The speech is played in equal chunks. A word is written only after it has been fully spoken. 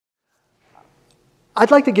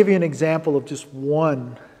I'd like to give you an example of just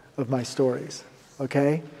one of my stories,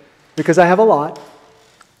 okay? Because I have a lot,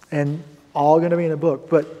 and all going to be in a book.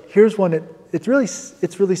 But here's one that it's really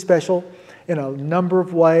special in a number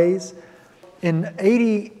of ways. In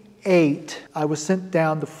 '88, I was sent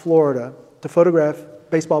down to Florida to photograph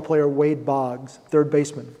baseball player Wade Boggs, third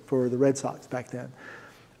baseman for the Red Sox back then.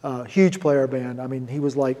 Huge player, man. I mean, he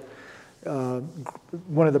was like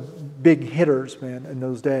one of the big hitters, man, in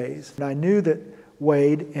those days. And I knew that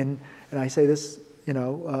Wade, and I say this,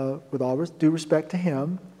 with all due respect to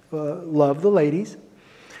him, loved the ladies.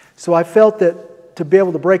 So I felt that to be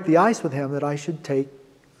able to break the ice with him, that I should take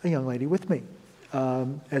a young lady with me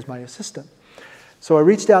as my assistant. So I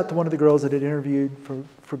reached out to one of the girls that had interviewed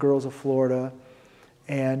for Girls of Florida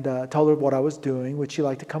and told her what I was doing. Would she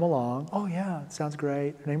like to come along? Oh, yeah, sounds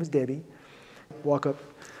great. Her name was Debbie. Walk up,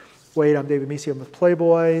 Wade, I'm David Mecey, I'm with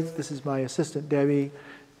Playboy. This is my assistant, Debbie.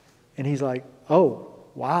 And he's like, oh,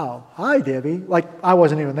 wow, hi, Debbie. Like, I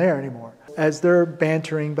wasn't even there anymore. As they're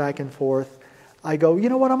bantering back and forth, I go, you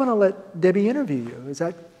know what, I'm going to let Debbie interview you. Is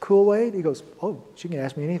that cool, Wade? He goes, oh, she can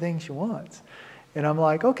ask me anything she wants. And I'm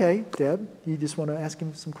like, okay, Deb, you just want to ask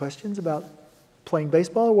him some questions about playing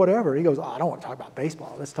baseball or whatever? He goes, oh, I don't want to talk about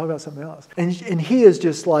baseball. Let's talk about something else. And he is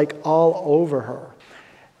just like all over her.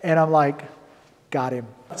 And I'm like, got him.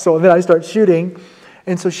 So then I start shooting.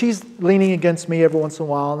 And so she's leaning against me every once in a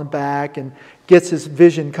while in the back and gets his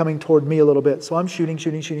vision coming toward me a little bit. So I'm shooting.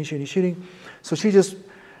 So she just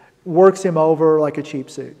works him over like a cheap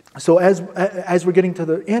suit. So as we're getting to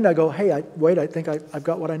the end, I go, hey, Wade, I think I've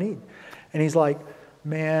got what I need. And he's like,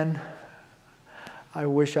 man, I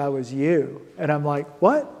wish I was you. And I'm like,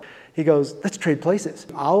 what? He goes, let's trade places.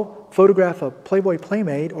 I'll photograph a Playboy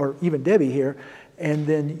Playmate, or even Debbie here, and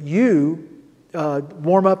then you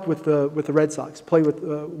warm up with the Red Sox,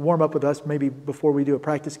 warm up with us maybe before we do a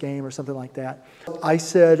practice game or something like that. I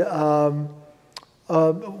said,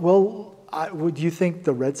 well, would you think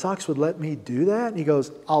the Red Sox would let me do that? And he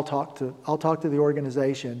goes, I'll talk to the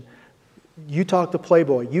organization. You talk to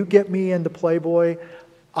Playboy. You get me into Playboy,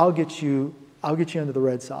 I'll get you into the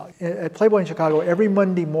Red Sox. At Playboy in Chicago, every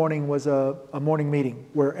Monday morning was a morning meeting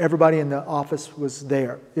where everybody in the office was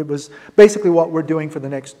there. It was basically what we're doing for the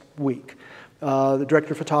next week. The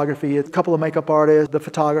director of photography, a couple of makeup artists, the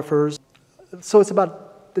photographers. So it's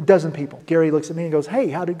about a dozen people. Gary looks at me and goes, hey,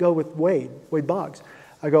 how'd it go with Wade Boggs?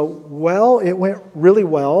 I go, well, it went really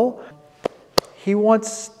well. He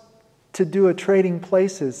wants to do a trading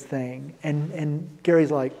places thing. And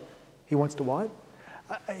Gary's like, he wants to what?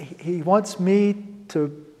 He wants me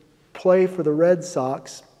to play for the Red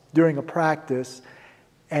Sox during a practice,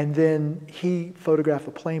 and then he photograph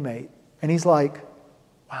a playmate. And he's like,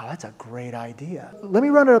 wow, that's a great idea. Let me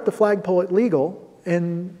run it up the flagpole at legal,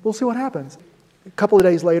 and we'll see what happens. A couple of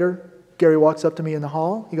days later, Gary walks up to me in the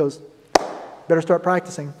hall. He goes, better start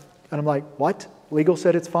practicing. And I'm like, what? Legal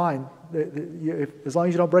said it's fine. As long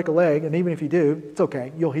as you don't break a leg, and even if you do, it's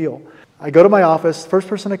okay, you'll heal. I go to my office, first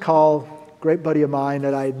person to call, great buddy of mine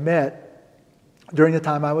that I had met during the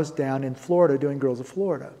time I was down in Florida doing Girls of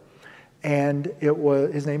Florida. And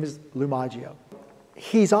his name is Lou Maggio.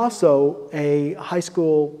 He's also a high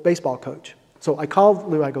school baseball coach. So I called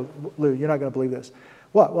Lou, I go, Lou, you're not going to believe this.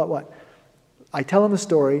 What? I tell him the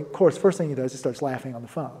story. Of course, first thing he does is starts laughing on the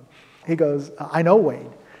phone. He goes, I know Wade.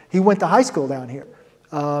 He went to high school down here.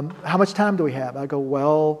 How much time do we have? I go,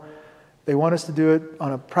 well, they want us to do it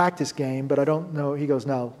on a practice game, but I don't know. He goes,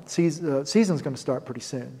 no, season's going to start pretty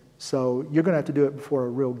soon. So you're going to have to do it before a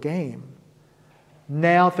real game.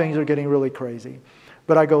 Now things are getting really crazy.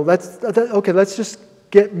 But I go, let's just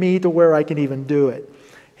get me to where I can even do it.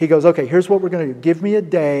 He goes, okay, here's what we're going to do. Give me a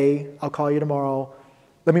day. I'll call you tomorrow.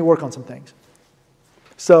 Let me work on some things.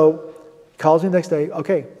 So he calls me the next day.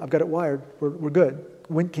 Okay, I've got it wired. We're good.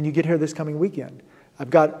 When can you get here this coming weekend? I've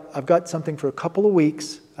got something for a couple of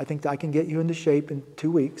weeks. I think I can get you into shape in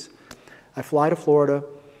 2 weeks. I fly to Florida,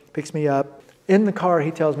 picks me up. In the car, he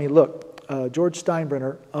tells me, look, George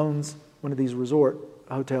Steinbrenner owns one of these resort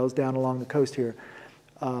hotels down along the coast here.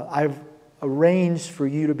 I've arranged for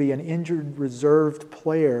you to be an injured reserved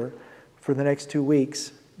player for the next 2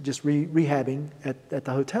 weeks, just rehabbing at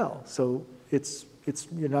the hotel. So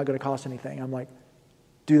you're not going to cost anything. I'm like,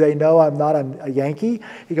 do they know I'm not a Yankee?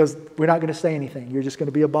 He goes, we're not going to say anything. You're just going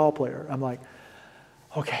to be a ball player. I'm like,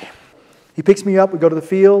 okay. He picks me up. We go to the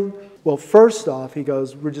field. Well, first off, he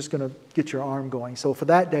goes, we're just going to get your arm going. So for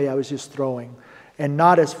that day, I was just throwing. And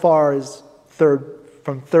not as far as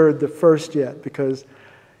from third to first yet, because,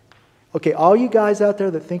 okay, all you guys out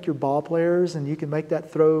there that think you're ball players and you can make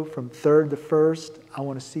that throw from third to first, I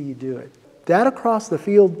want to see you do it. That across the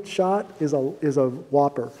field shot is a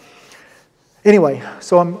whopper. Anyway,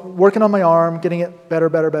 so I'm working on my arm, getting it better,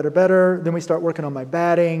 better, better, better. Then we start working on my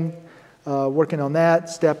batting, working on that,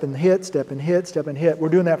 step and hit, step and hit, step and hit. We're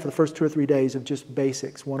doing that for the first 2 or 3 days of just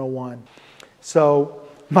basics, 101. So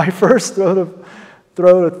my first throw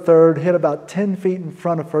to third hit about 10 feet in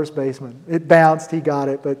front of first baseman. It bounced, he got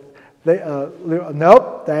it, but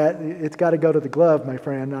nope, it's got to go to the glove, my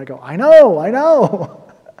friend. And I go, I know.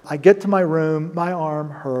 I get to my room, my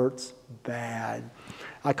arm hurts bad.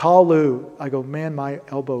 I call Lou. I go, man, my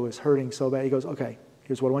elbow is hurting so bad. He goes, okay,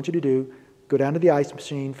 here's what I want you to do. Go down to the ice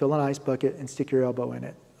machine, fill an ice bucket, and stick your elbow in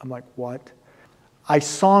it. I'm like, what? I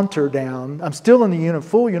saunter down. I'm still in the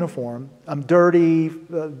full uniform. I'm dirty,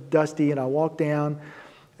 dusty, and I walk down.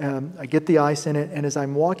 I get the ice in it, and as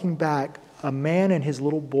I'm walking back, a man and his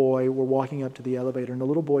little boy were walking up to the elevator, and the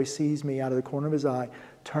little boy sees me out of the corner of his eye,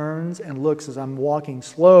 turns and looks as I'm walking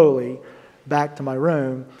slowly back to my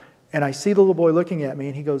room. And I see the little boy looking at me,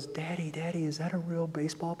 and he goes, Daddy, is that a real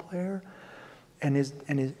baseball player? And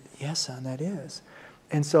yes, son, that is.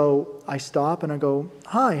 And so I stop and I go,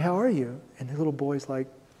 hi, how are you? And the little boy's like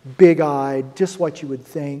big-eyed, just what you would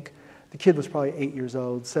think. The kid was probably 8 years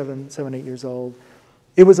old, 8 years old.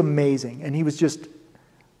 It was amazing. And he was just,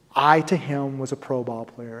 to him, was a pro ball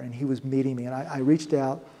player. And he was meeting me. And I reached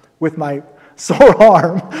out with my sore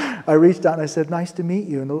arm. I reached out and I said, nice to meet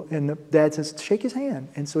you. And the dad says, shake his hand.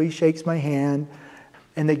 And so he shakes my hand.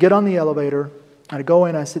 And they get on the elevator. I go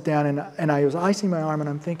in, I sit down, and I was icing my arm, and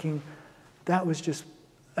I'm thinking, that was just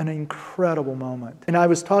an incredible moment. And I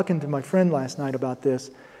was talking to my friend last night about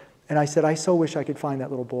this, and I said, I so wish I could find that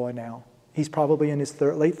little boy now. He's probably in his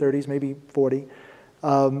late 30s, maybe 40,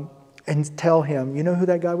 and tell him, you know who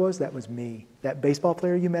that guy was? That was me. That baseball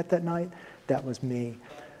player you met that night? That was me.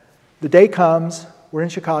 The day comes, we're in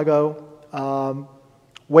Chicago.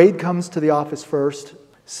 Wade comes to the office first,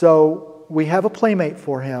 so we have a playmate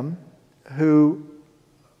for him who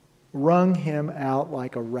wrung him out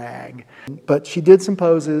like a rag. But she did some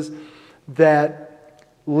poses that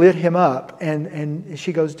lit him up. And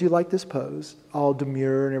she goes, do you like this pose? All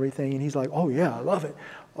demure and everything. And he's like, oh, yeah, I love it.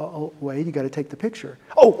 Oh, Wade, you got to take the picture.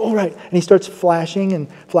 Oh, all right. And he starts flashing and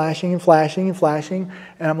flashing and flashing and flashing.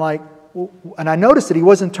 And I'm like, and I noticed that he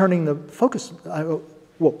wasn't turning the focus. I go,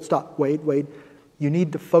 whoa, stop, Wade. You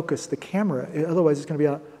need to focus the camera. Otherwise, it's going to be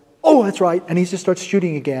out. Oh, that's right. And he just starts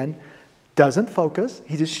shooting again. Doesn't focus.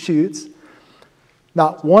 He just shoots.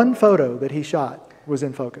 Not one photo that he shot was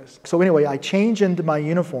in focus. So anyway, I change into my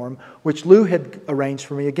uniform, which Lou had arranged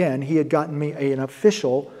for me again. He had gotten me an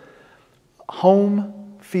official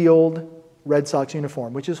home field Red Sox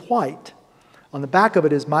uniform, which is white. On the back of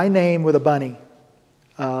it is my name with a bunny,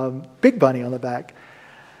 big bunny on the back.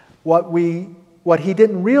 What he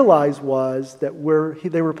didn't realize was that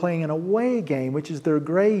they were playing an away game, which is their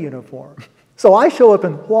gray uniform. So I show up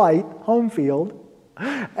in white, home field,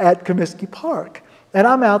 at Comiskey Park. And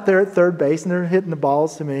I'm out there at third base, and they're hitting the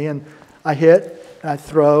balls to me. And I hit, and I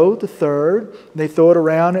throw to third. And they throw it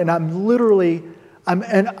around, and I'm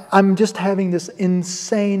just having this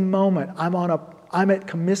insane moment. I'm at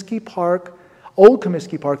Comiskey Park, old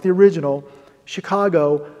Comiskey Park, the original,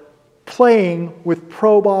 Chicago, playing with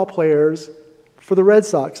pro ball players for the Red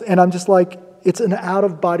Sox. And I'm just like, it's an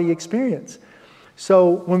out-of-body experience.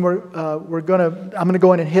 So when I'm gonna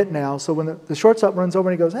go in and hit now. So when the shortstop runs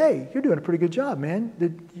over and he goes, "Hey, you're doing a pretty good job, man.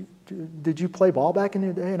 Did you play ball back in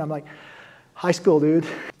the day?" And I'm like, "High school, dude."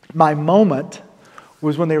 My moment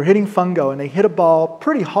was when they were hitting fungo and they hit a ball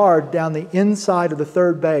pretty hard down the inside of the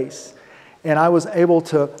third base, and I was able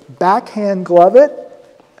to backhand glove it,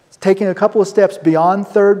 taking a couple of steps beyond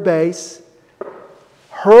third base,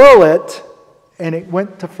 hurl it, and it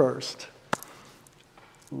went to first.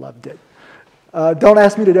 Loved it. Don't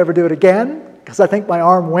ask me to ever do it again, because I think my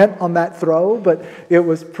arm went on that throw, but it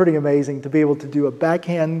was pretty amazing to be able to do a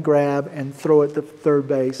backhand grab and throw it to third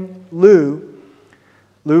base. Lou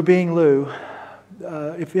being Lou,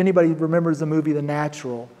 if anybody remembers the movie The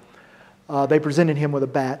Natural, they presented him with a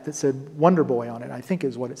bat that said Wonder Boy on it, I think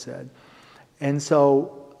is what it said. And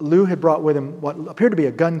so Lou had brought with him what appeared to be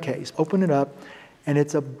a gun case. Open it up, and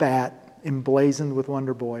it's a bat emblazoned with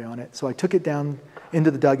Wonder Boy on it. So I took it down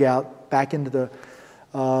into the dugout, back into the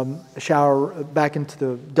shower, back into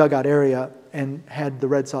the dugout area, and had the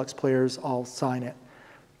Red Sox players all sign it.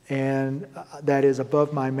 And that is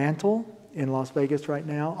above my mantle in Las Vegas right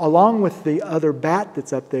now. Along with the other bat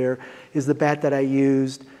that's up there is the bat that I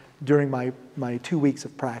used during my 2 weeks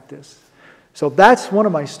of practice. So that's one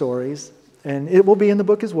of my stories, and it will be in the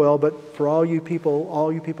book as well. But for all you people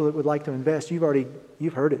that would like to invest,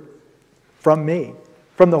 you've heard it from me,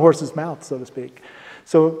 from the horse's mouth, so to speak.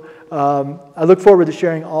 So I look forward to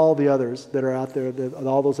sharing all the others that are out there,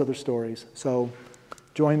 all those other stories. So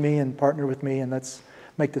join me and partner with me, and let's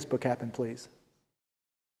make this book happen, please.